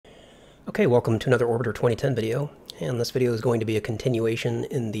Okay, welcome to another Orbiter 2010 video, and this video is going to be a continuation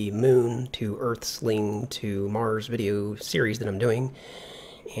in the Moon to Earth Sling to Mars video series that I'm doing.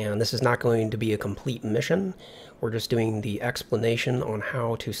 And this is not going to be a complete mission. We're just doing the explanation on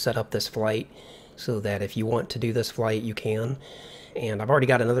how to set up this flight so that if you want to do this flight, you can. And I've already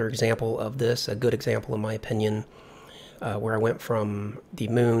got another example of this, a good example in my opinion, where I went from the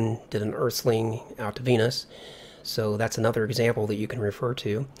Moon, did an Earth Sling out to Venus. So that's another example that you can refer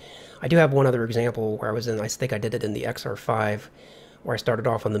to. I do have one other example where I think I did it in the XR5, where I started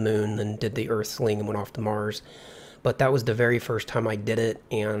off on the Moon, then did the Earth Sling and went off to Mars. But that was the very first time I did it,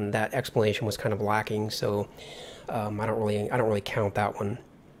 and that explanation was kind of lacking, so I don't really count that one.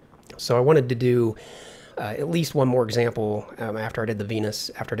 So I wanted to do at least one more example after I did the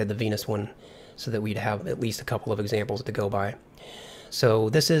Venus one, so that we'd have at least a couple of examples to go by. So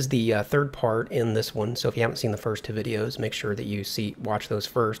this is the third part in this one. So if you haven't seen the first two videos, make sure that you watch those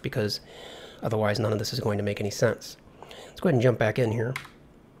first, because otherwise none of this is going to make any sense. Let's go ahead and jump back in here.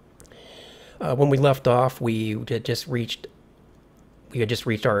 When we left off, we had just reached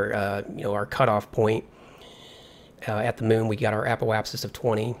our our cutoff point at the Moon. We got our apoapsis of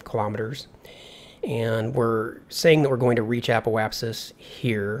 20 kilometers, and we're saying that we're going to reach apoapsis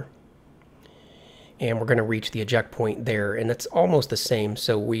here. And we're going to reach the eject point there, and it's almost the same.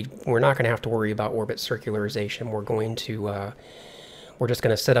 So we're not going to have to worry about orbit circularization. We're just going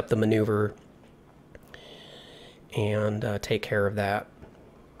to set up the maneuver and take care of that.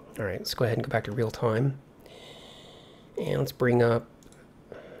 All right, let's go ahead and go back to real time, and let's bring up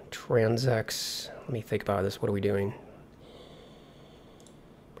transx. Let me think about this. What are we doing?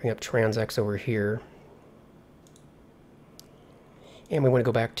 Bring up transx over here, and we want to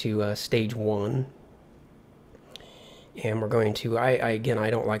go back to stage 1. And we're going to, again, I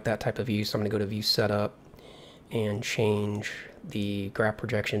don't like that type of view, so I'm going to go to View Setup and change the graph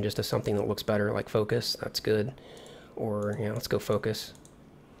projection just to something that looks better, like Focus. That's good. Or, let's go Focus.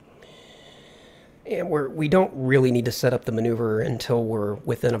 And we don't really need to set up the maneuver until we're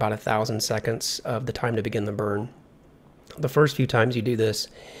within about 1,000 seconds of the time to begin the burn. The first few times you do this,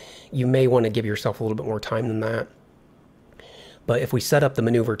 you may want to give yourself a little bit more time than that. But if we set up the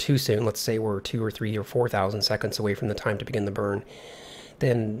maneuver too soon, let's say we're 2 or 3 or 4,000 seconds away from the time to begin the burn,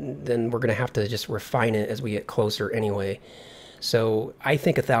 then we're going to have to just refine it as we get closer anyway. So I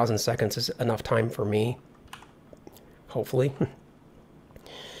think 1,000 seconds is enough time for me, hopefully.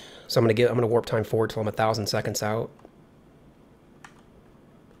 So I'm going to warp time forward till I'm 1,000 seconds out.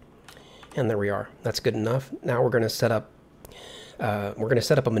 And there we are. That's good enough. Now we're going to set up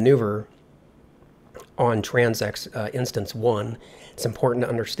a maneuver on transx instance 1. It's important to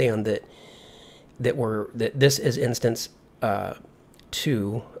understand that this is instance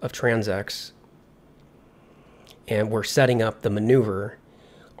 2 of transx, and we're setting up the maneuver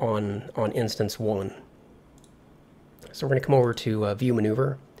on instance 1. So we're going to come over to View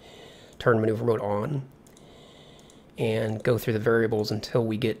Maneuver, turn maneuver mode on, and go through the variables until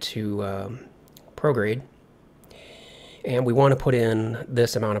we get to prograde. And we want to put in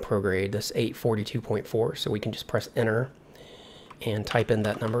this amount of prograde, this 842.4, so we can just press enter and type in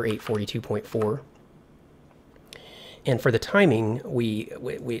that number, 842.4. And for the timing, we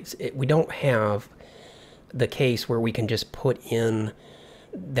don't have the case where we can just put in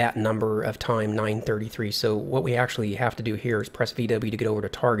that number of time, 9:33. So what we actually have to do here is press VW to get over to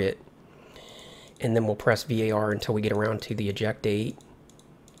target, and then we'll press VAR until we get around to the eject date.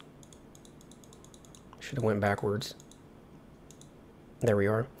 Should have went backwards. There we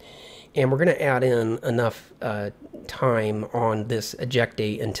are. And we're going to add in enough time on this eject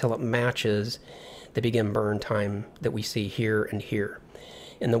date until it matches the begin burn time that we see here and here.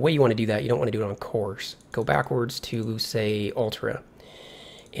 And the way you want to do that, you don't want to do it on course. Go backwards to, say, ultra.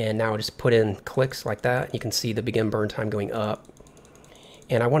 And now just put in clicks like that. You can see the begin burn time going up.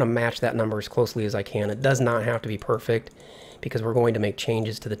 And I want to match that number as closely as I can. It does not have to be perfect, because we're going to make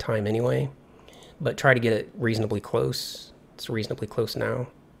changes to the time anyway. But try to get it reasonably close. It's reasonably close now.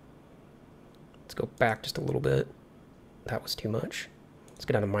 Let's go back just a little bit. That was too much. Let's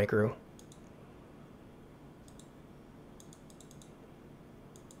get out of micro.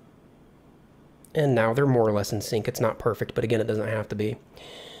 And now they're more or less in sync. It's not perfect, but again, it doesn't have to be.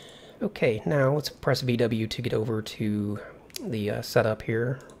 Okay, now let's press VW to get over to the setup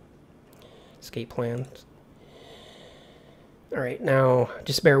here. Escape plan. All right, now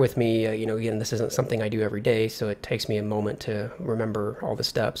just bear with me. Again, this isn't something I do every day, so it takes me a moment to remember all the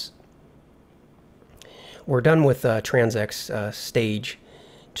steps. We're done with transx stage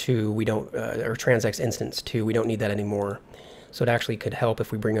 2. We don't, or transx instance 2. We don't need that anymore. So it actually could help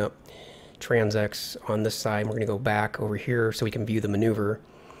if we bring up transx on this side. We're going to go back over here so we can view the maneuver.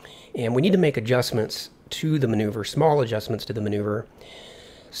 And we need to make adjustments to the maneuver, small adjustments to the maneuver,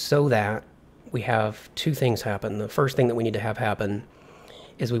 so that we have two things happen. The first thing that we need to have happen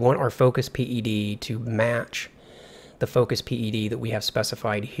is we want our focus PED to match the focus PED that we have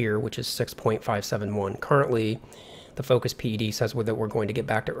specified here, which is 6.571. Currently, the focus PED says that we're going to get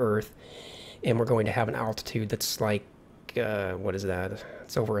back to Earth, and we're going to have an altitude that's like, what is that?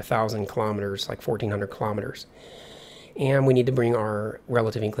 It's over 1,000 kilometers, like 1,400 kilometers. And we need to bring our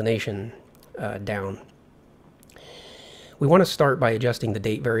relative inclination down. We want to start by adjusting the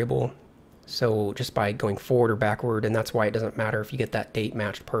date variable. So just by going forward or backward, and that's why it doesn't matter if you get that date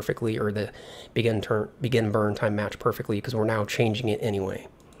matched perfectly or the begin burn time matched perfectly, because we're now changing it anyway.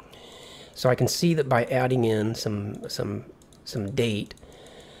 So I can see that by adding in some date,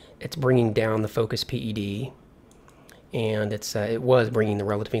 it's bringing down the focus PED, and it was bringing the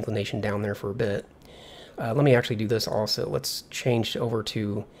relative inclination down there for a bit. Let me actually do this also. Let's change over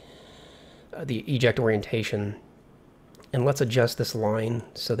to the eject orientation. And let's adjust this line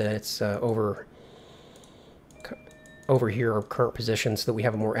so that it's over here, our current position, so that we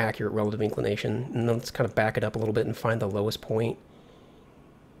have a more accurate relative inclination. And then let's kind of back it up a little bit and find the lowest point.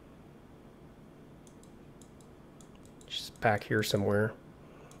 Just back here somewhere.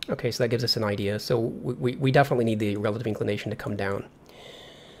 Okay, so that gives us an idea. So we definitely need the relative inclination to come down.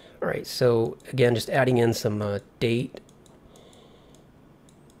 All right, so again, just adding in some date.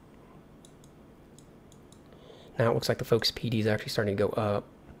 Now it looks like the focus PD is actually starting to go up.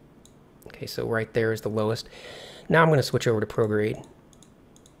 Okay, so right there is the lowest. Now I'm going to switch over to prograde.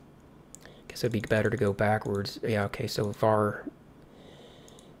 Guess it'd be better to go backwards. Yeah, okay, so var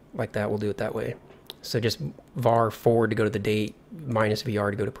like that, we'll do it that way. So just var forward to go to the date, minus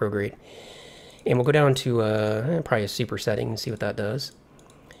VR to go to prograde. And we'll go down to probably a super setting and see what that does.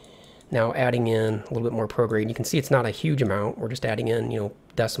 Now adding in a little bit more prograde. You can see it's not a huge amount. We're just adding in,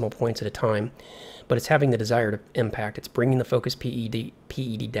 decimal points at a time. But it's having the desired impact. It's bringing the focus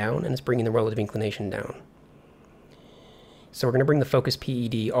PED down, and it's bringing the relative inclination down. So we're going to bring the focus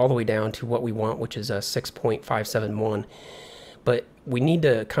PED all the way down to what we want, which is 6.571. But we need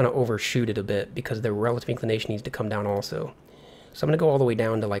to kind of overshoot it a bit because the relative inclination needs to come down also. So I'm going to go all the way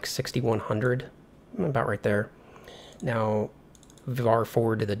down to like 6,100, about right there. Now var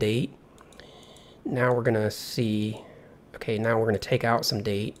forward to the date. Now we're going to see, okay, now we're going to take out some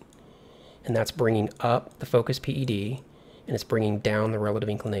date, and that's bringing up the focus PED, and it's bringing down the relative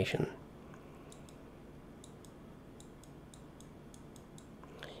inclination.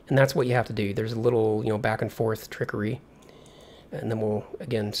 And that's what you have to do. There's a little, back and forth trickery. And then we'll,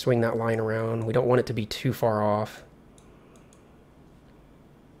 again, swing that line around. We don't want it to be too far off.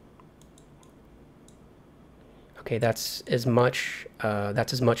 Okay, that's as much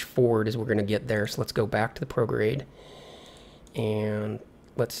forward as we're going to get there. So let's go back to the prograde. And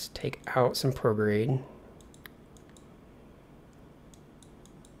let's take out some prograde.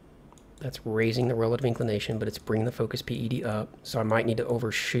 That's raising the relative inclination, but it's bringing the focus PED up. So I might need to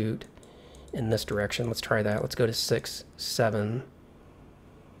overshoot in this direction. Let's try that. Let's go to 6, 7.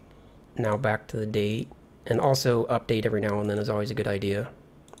 Now back to the date. And also update every now and then is always a good idea.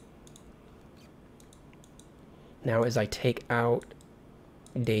 Now as I take out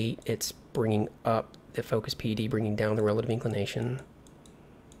date, it's bringing up the focus PED, bringing down the relative inclination.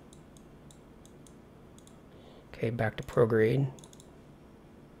 Okay, back to prograde.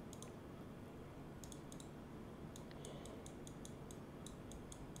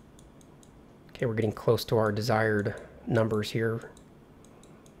 Okay, we're getting close to our desired numbers here.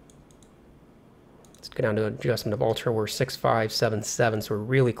 Let's go down to adjustment of ultra. We're 6.577, so we're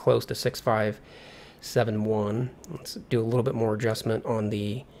really close to 6.571. Let's do a little bit more adjustment on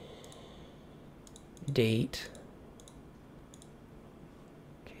the date.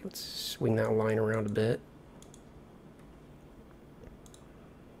 Okay, let's swing that line around a bit.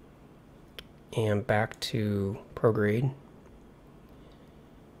 And back to prograde.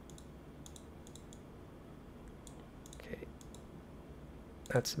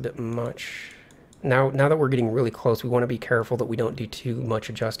 That's a bit much. Now that we're getting really close, we want to be careful that we don't do too much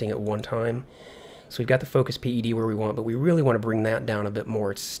adjusting at one time. So we've got the focus PED where we want, but we really want to bring that down a bit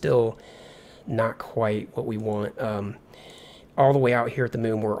more. It's still not quite what we want. All the way out here at the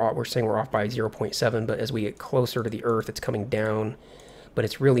moon, we're saying we're off by 0.7, but as we get closer to the Earth, it's coming down, but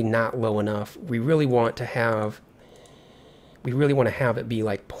it's really not low enough. We really want to have it be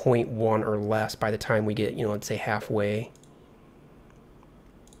like 0.1 or less by the time we get, let's say halfway.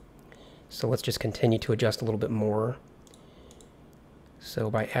 So let's just continue to adjust a little bit more.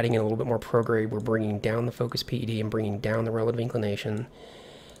 So by adding in a little bit more prograde, we're bringing down the focus PED and bringing down the relative inclination.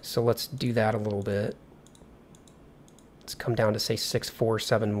 So let's do that a little bit. Let's come down to say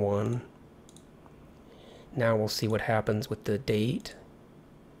 6471. Now we'll see what happens with the date.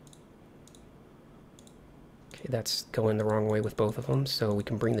 Okay, that's going the wrong way with both of them, so we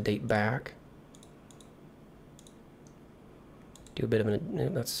can bring the date back. Do a bit of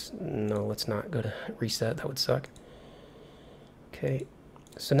an, let's not go to reset, that would suck. Okay,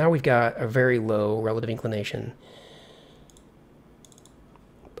 so now we've got a very low relative inclination,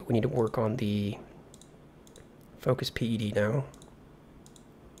 but we need to work on the focus PED now.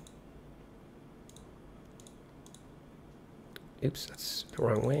 Oops, that's the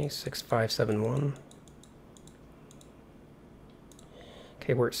wrong way, 6571.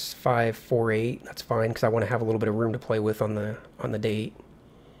 Okay, we're at 548. That's fine because I want to have a little bit of room to play with on the date.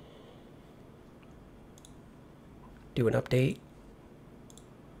 Do an update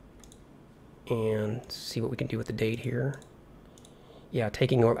and see what we can do with the date here. Yeah,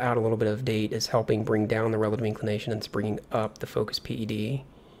 taking out a little bit of date is helping bring down the relative inclination, and it's bringing up the focus PED.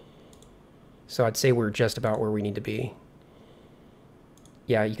 So I'd say we're just about where we need to be.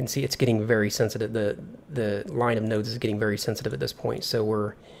 Yeah, you can see it's getting very sensitive. The line of nodes is getting very sensitive at this point. So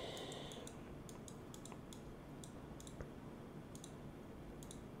we're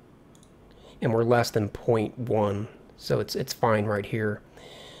less than 0.1. So it's fine right here.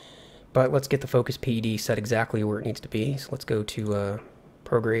 But let's get the focus PED set exactly where it needs to be. So let's go to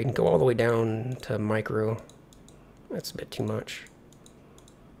prograde and go all the way down to micro. That's a bit too much.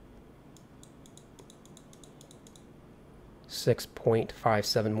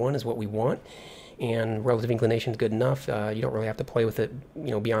 6.571 is what we want, and relative inclination is good enough. You don't really have to play with it,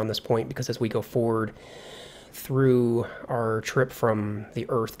 beyond this point, because as we go forward through our trip from the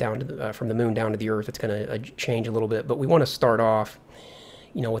Earth down to from the Moon down to the Earth, it's going to change a little bit. But we want to start off,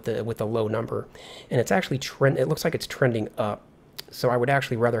 with the low number, and it's actually it looks like it's trending up. So I would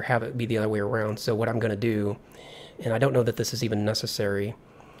actually rather have it be the other way around. So what I'm going to do, and I don't know that this is even necessary,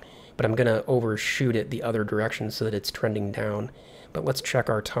 but I'm going to overshoot it the other direction so that it's trending down. But let's check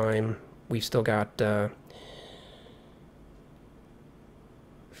our time. We've still got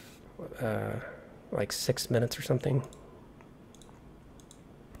like 6 minutes or something.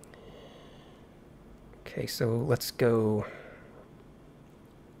 Okay, so let's go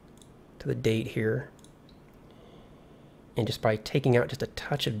to the date here. And just by taking out just a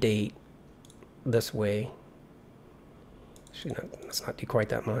touch of date this way, let's not do quite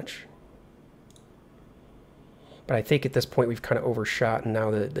that much. But I think at this point we've kind of overshot, and now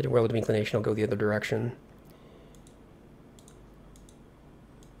the relative inclination will go the other direction.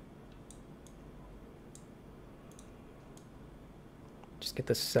 Just get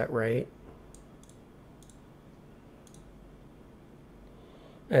this set right.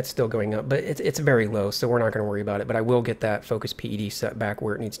 It's still going up, but it's very low, so we're not going to worry about it. But I will get that focus PED set back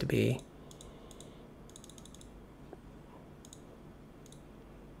where it needs to be.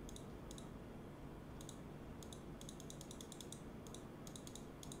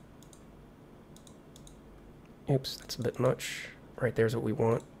 Oops, that's a bit much. Right there's what we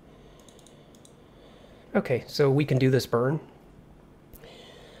want. Okay, so we can do this burn.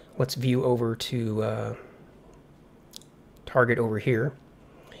 Let's view over to target over here.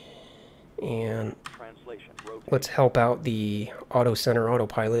 And let's help out the auto center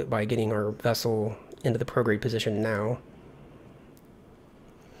autopilot by getting our vessel into the prograde position now.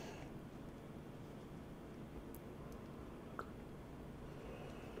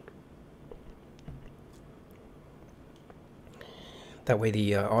 That way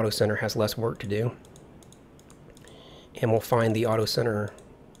the auto center has less work to do. And we'll find the auto center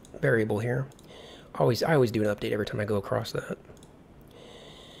variable here. I always do an update every time I go across that.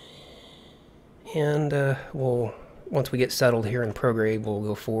 And once we get settled here in prograde, we'll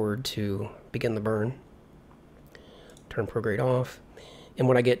go forward to begin the burn. Turn prograde off. And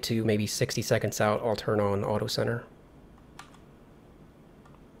when I get to maybe 60 seconds out, I'll turn on auto center.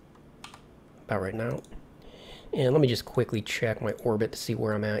 About right now. And let me just quickly check my orbit to see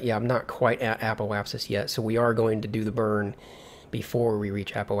where I'm at. Yeah, I'm not quite at apoapsis yet, so we are going to do the burn before we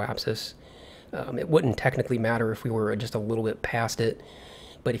reach apoapsis. It wouldn't technically matter if we were just a little bit past it,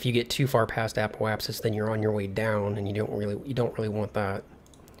 but if you get too far past apoapsis, then you're on your way down, and you don't really want that.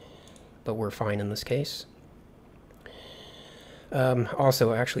 But we're fine in this case.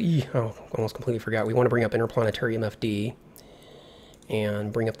 Also, actually, almost completely forgot. We want to bring up interplanetary MFD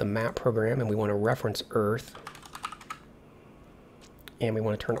and bring up the map program, and we want to reference Earth. And we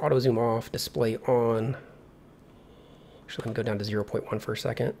want to turn auto zoom off, display on. Actually, we can go down to 0.1 for a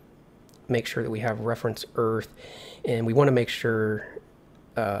second. Make sure that we have reference Earth, and we want to make sure,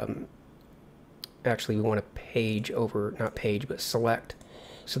 actually we want to page over, not page, but select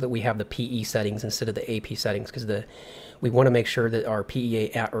so that we have the PE settings instead of the AP settings, because we want to make sure that our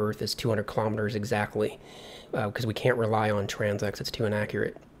PEA at Earth is 200 kilometers exactly, because we can't rely on transects, it's too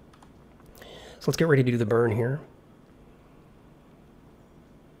inaccurate. So let's get ready to do the burn here.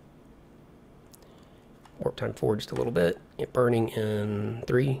 Warp time forward just a little bit. Burning in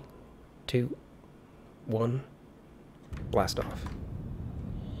 3, 2, 1. Blast off.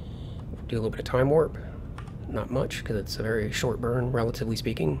 Do a little bit of time warp. Not much, because it's a very short burn, relatively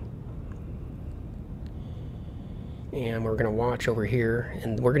speaking. And we're going to watch over here,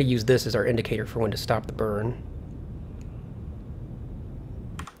 and we're going to use this as our indicator for when to stop the burn.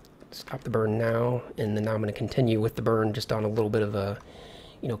 Stop the burn now, and then now I'm going to continue with the burn just on a little bit of a,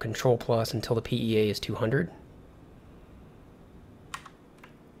 control plus until the PEA is 200.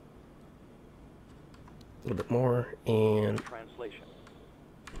 A little bit more, and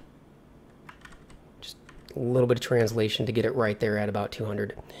just a little bit of translation to get it right there at about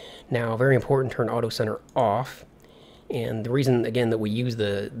 200. Now, very important, turn auto center off. And the reason, again, that we use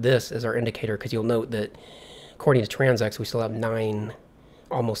this as our indicator, because you'll note that according to transects, we still have 9,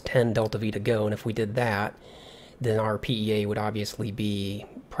 almost 10 delta V to go. And if we did that, then our PEA would obviously be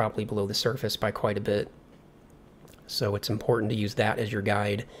probably below the surface by quite a bit. So it's important to use that as your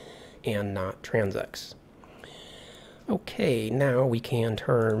guide and not transects. Okay, now we can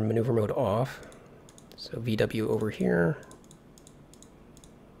turn maneuver mode off. So VW over here.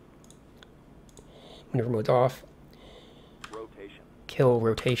 Maneuver mode's off. Kill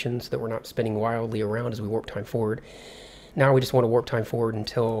rotation so that we're not spinning wildly around as we warp time forward. Now we just want to warp time forward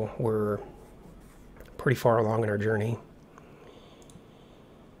until we're pretty far along in our journey.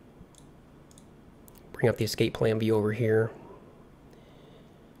 Bring up the escape plan view over here.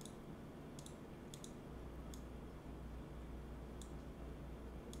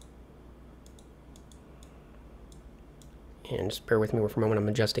 And just bear with me for a moment, I'm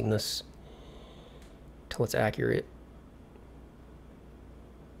adjusting this till it's accurate.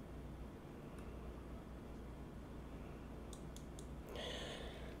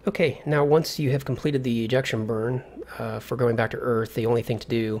 Okay, now once you have completed the ejection burn for going back to Earth, the only thing to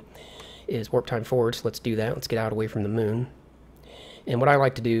do is warp time forward, so let's do that. Let's get out away from the moon. And what I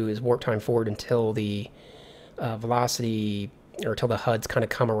like to do is warp time forward until the velocity, or until the HUDs kind of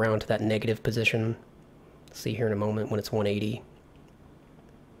come around to that negative position. See here in a moment when it's 180.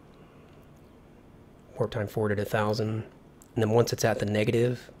 Warp time forward at 1,000. And then once it's at the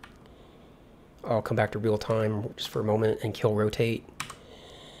negative, I'll come back to real time just for a moment and kill rotate.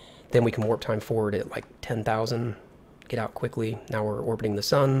 Then we can warp time forward at like 10,000, get out quickly. Now we're orbiting the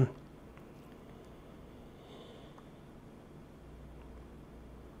sun.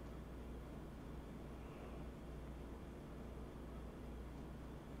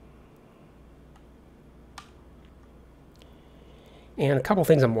 And a couple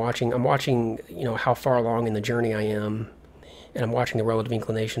things I'm watching, how far along in the journey I am, and I'm watching the relative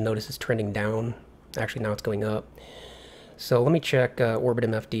inclination. Notice it's trending down. Actually, now it's going up. So let me check orbit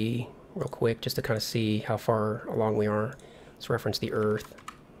MFD real quick just to kind of see how far along we are. Let's reference the Earth.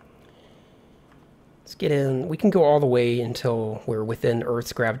 Let's get in. We can go all the way until we're within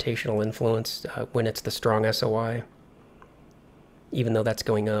Earth's gravitational influence when it's the strong SOI, even though that's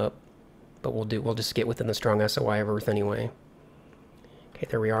going up. But we'll just get within the strong SOI of Earth anyway. Okay,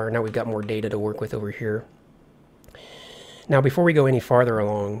 there we are. Now we've got more data to work with over here. Now, before we go any farther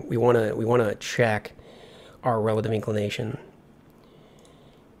along, we want to check our relative inclination.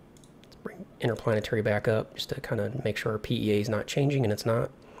 Let's bring interplanetary back up just to kind of make sure our PEA is not changing, and it's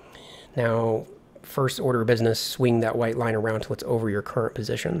not. Now, first order of business, swing that white line around till it's over your current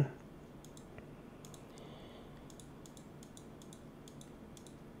position.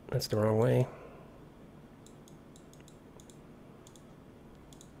 That's the wrong way.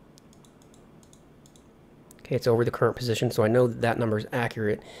 Okay, it's over the current position, so I know that number is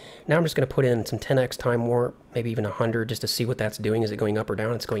accurate. Now I'm just going to put in some 10x time warp, maybe even 100, just to see what that's doing. Is it going up or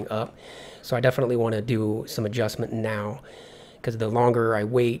down? It's going up. So I definitely want to do some adjustment now, because the longer I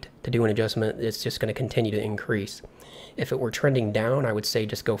wait to do an adjustment, it's just going to continue to increase. If it were trending down, I would say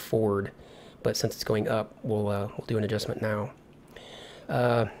just go forward, but since it's going up, we'll do an adjustment now.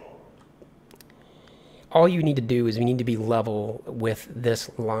 All you need to do is you need to be level with this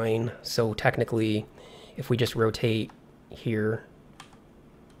line. So technically, if we just rotate here,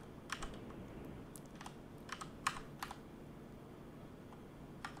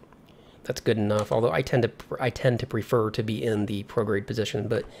 that's good enough. Although I tend to prefer to be in the prograde position,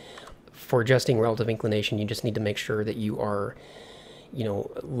 but for adjusting relative inclination, you just need to make sure that you are,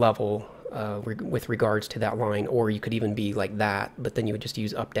 level with regards to that line, or you could even be like that, but then you would just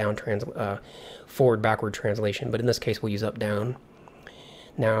use up-down forward-backward translation. But in this case, we'll use up-down.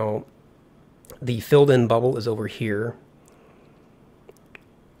 Now, the filled-in bubble is over here.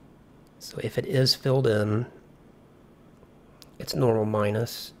 So if it is filled in, it's normal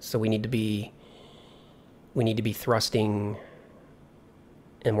minus. So we need to be thrusting,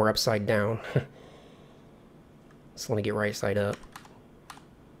 and we're upside down. So let me get right side up.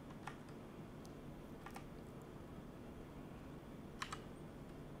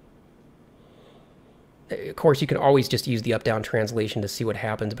 Of course, you can always just use the up-down translation to see what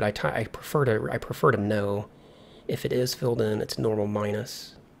happens, but I prefer to know if it is filled in, it's normal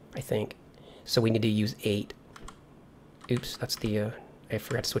minus, I think. So we need to use 8. Oops, that's the I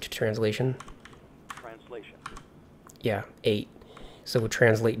forgot to switch to translation. Translation. Yeah, 8. So we'll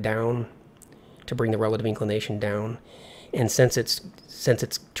translate down to bring the relative inclination down, and since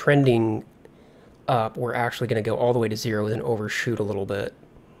it's trending up, we're actually going to go all the way to 0 and then overshoot a little bit.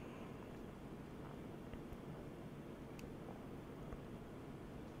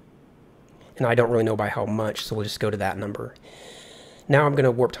 And I don't really know by how much, so we'll just go to that number. Now I'm going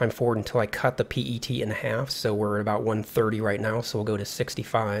to warp time forward until I cut the PET in half, so we're at about 130 right now, so we'll go to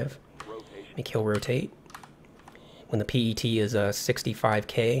 65. Rotation. Make he'll rotate. When the PET is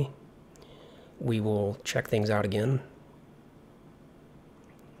 65K, we will check things out again.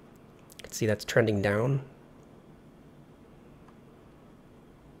 You can see that's trending down.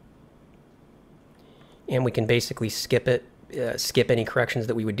 And we can basically skip it. Skip any corrections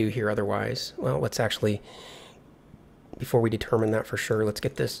that we would do here otherwise. Well, let's actually, before we determine that for sure, let's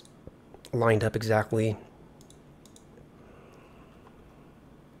get this lined up exactly.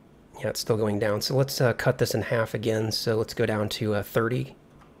 Yeah, it's still going down. So let's cut this in half again. So let's go down to 30.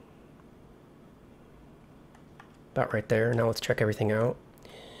 About right there. Now let's check everything out.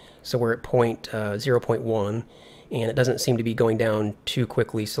 So we're at 0.1, and it doesn't seem to be going down too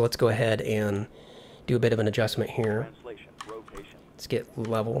quickly. So let's go ahead and do a bit of an adjustment here. Let's get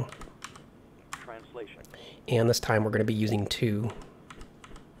level. Translation. And this time we're going to be using 2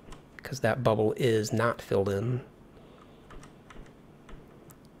 because that bubble is not filled in.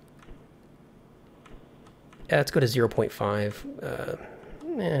 Yeah, let's go to 0.5,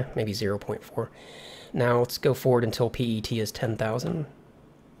 maybe 0.4. Now let's go forward until PET is 10,000.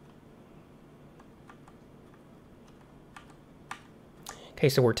 Okay,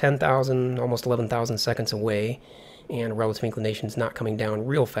 so we're 10,000, almost 11,000 seconds away, and relative inclination is not coming down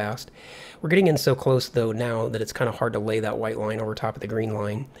real fast. We're getting in so close, though, now that it's kind of hard to lay that white line over top of the green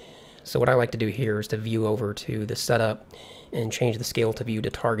line. So what I like to do here is to view over to the setup and change the scale to view to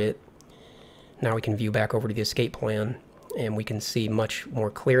target. Now we can view back over to the escape plan, and we can see much more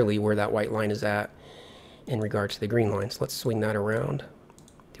clearly where that white line is at in regards to the green line. So let's swing that around,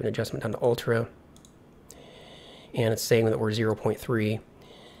 do an adjustment down to ultra, and it's saying that we're 0.3.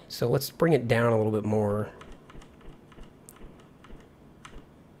 So let's bring it down a little bit more.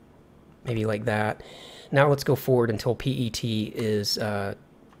 Maybe like that. Now let's go forward until PET is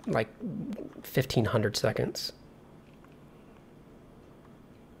like 1,500 seconds.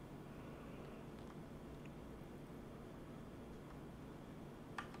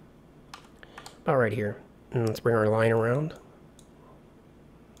 About right here. And let's bring our line around.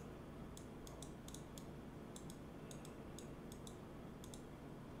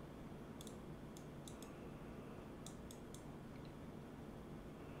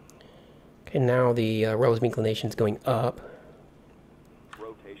 Okay, now the relative inclination is going up.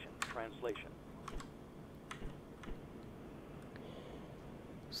 Rotation. Translation.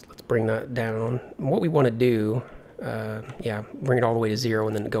 So let's bring that down. And what we want to do, yeah, bring it all the way to 0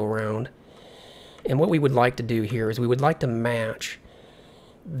 and then go around. And what we would like to do here is we would like to match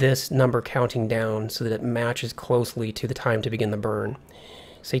this number counting down so that it matches closely to the time to begin the burn.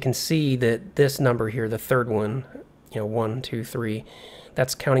 So you can see that this number here, the third one, 1, 2, 3,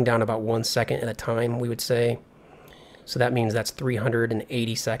 that's counting down about 1 second at a time, we would say. So that means that's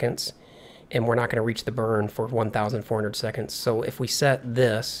 380 seconds, and we're not going to reach the burn for 1,400 seconds. So if we set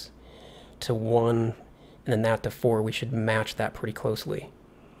this to 1 and then that to 4, we should match that pretty closely.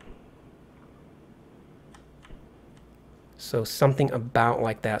 So something about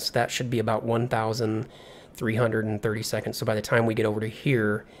like that. So that should be about 1,330 seconds. So by the time we get over to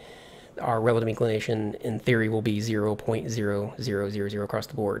here, our relative inclination in theory will be 0.0000 across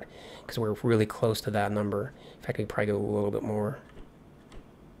the board because we're really close to that number. In fact, we probably go a little bit more.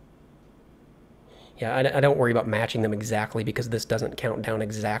 Yeah, I don't worry about matching them exactly because this doesn't count down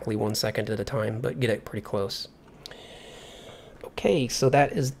exactly 1 second at a time, but get it pretty close. Okay, so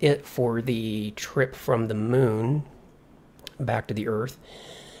that is it for the trip from the moon back to the Earth.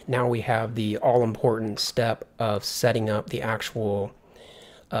 Now we have the all-important step of setting up the actual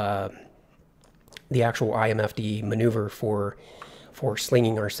IMFD maneuver for for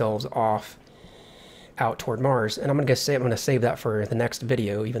slinging ourselves off out toward Mars. And I'm going to save that for the next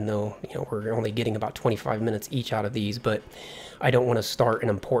video, even though, you know, we're only getting about 25 minutes each out of these, but I don't want to start an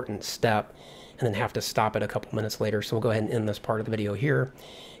important step and then have to stop it a couple minutes later. So we'll go ahead and end this part of the video here.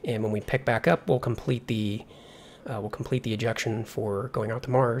 And when we pick back up, we'll complete the ejection for going out to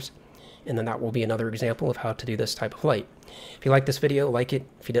Mars. And then that will be another example of how to do this type of flight. If you like this video, like it.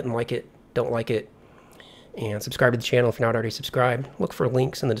 If you didn't like it, don't like it. And subscribe to the channel if you're not already subscribed. Look for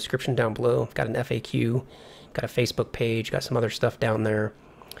links in the description down below. I've got an FAQ, got a Facebook page, got some other stuff down there.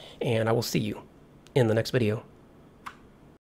 And I will see you in the next video.